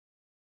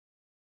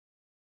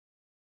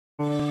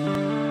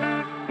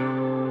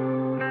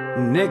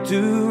neck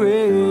too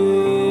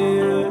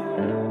red,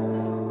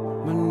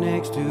 my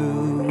neck's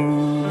too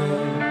red.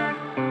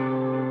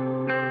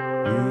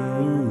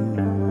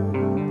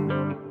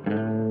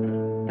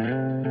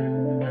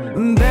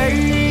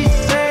 They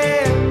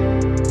said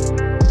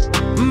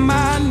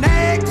my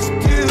neck's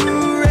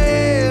too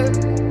red.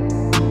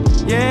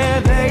 Yeah,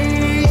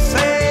 they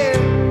said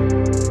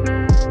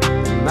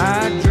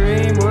my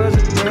dream was a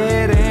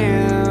dead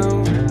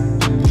end.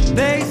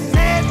 They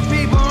said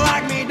people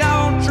like me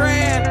don't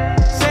trend.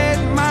 Said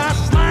my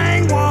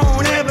slang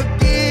won't ever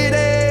get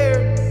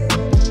aired.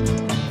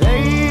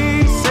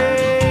 They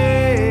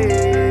said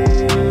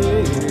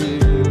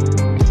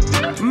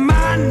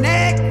my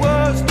neck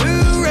was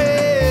too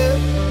red,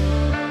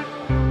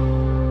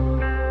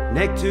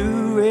 neck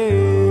too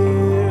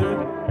red,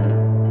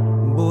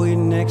 boy, your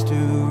neck's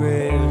too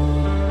red.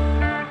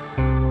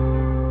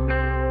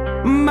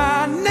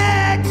 My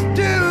neck's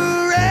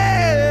too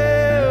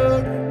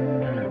red.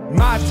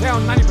 My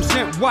town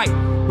 90% white.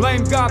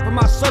 Blame God for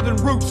my southern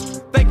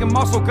roots. Thank him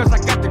also cause I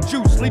got the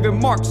juice. Leaving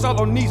marks all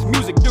on these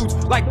music dudes.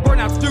 Like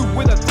burnouts do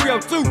with a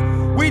 302.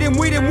 Weed him,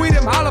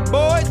 holla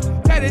boys.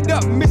 Tatted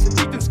up, missing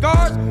teeth and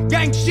scars.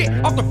 Gang shit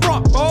off the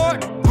front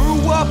board.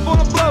 Grew up on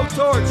a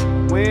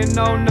blowtorch. We ain't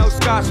know no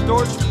Scotch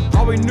torch.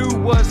 All we knew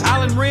was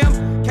Highland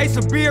Rim, case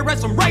of beer and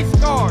some race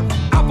cars.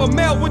 Alpha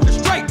male with the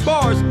straight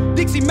bars.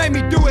 Dixie made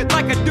me do it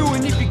like I do.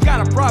 And if you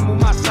got a problem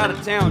with my side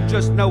of town,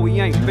 just know he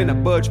ain't finna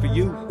budge for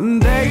you.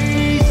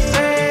 They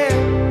said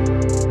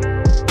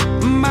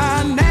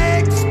my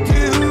neck's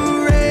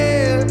too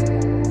red.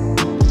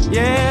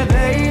 Yeah,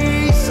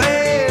 they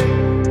said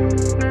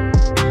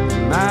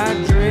my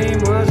dream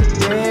was a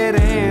dead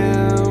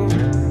end.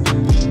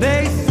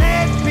 They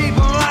said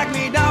people like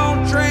me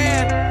don't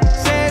trend.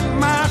 Said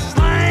my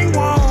slang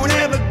won't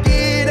ever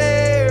get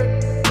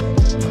aired.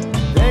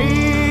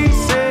 They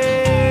said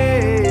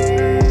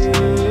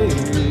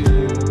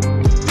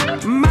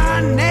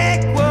my neck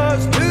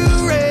was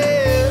too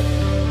red,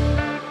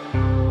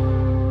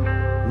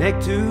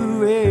 neck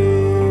too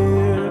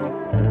red,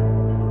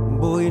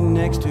 boy, your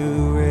neck's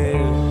too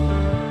red.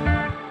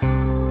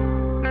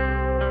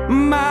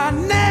 My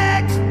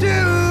neck's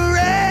too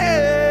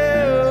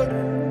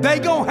red. They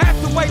gon' have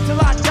to wait till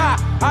I die.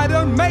 I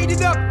done made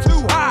it up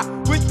too high.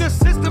 With the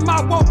system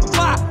I won't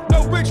comply.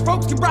 No rich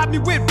folks can rob me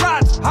with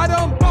rides. I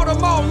done bought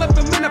them all, left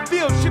them in the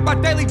field. Shit, my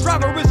daily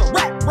driver is a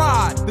rat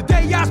ride. The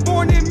day I was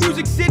born in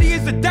Music City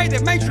is the day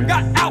that mainstream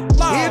got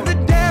outlawed. If the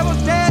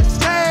devil's dead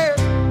scared,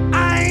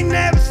 I ain't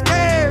never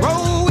scared.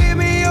 Roll with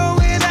me or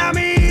without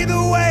me, either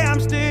way I'm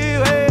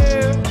still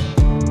here.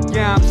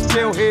 Yeah, I'm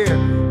still here.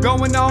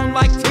 Going on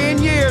like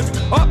 10 years.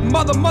 Up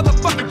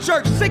motherfucking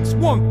church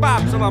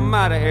 615 till I'm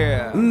out of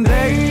here.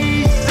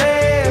 They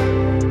said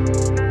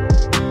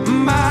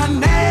my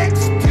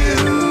neck's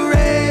too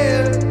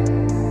red.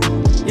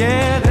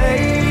 Yeah,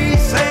 they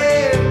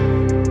said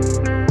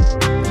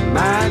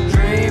my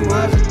dream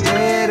was a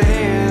dead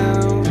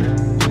end.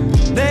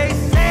 They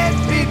said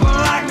people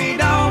like me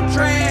don't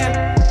trend.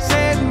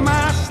 Said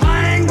my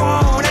slang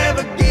won't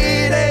ever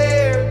get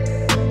aired.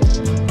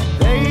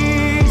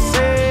 They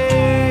said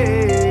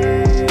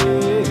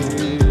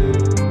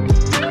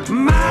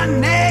my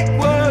neck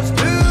was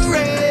too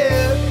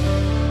red,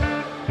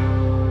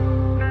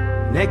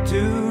 neck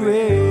too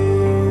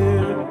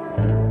red,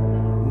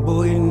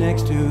 boy, your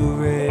neck's too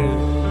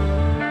red.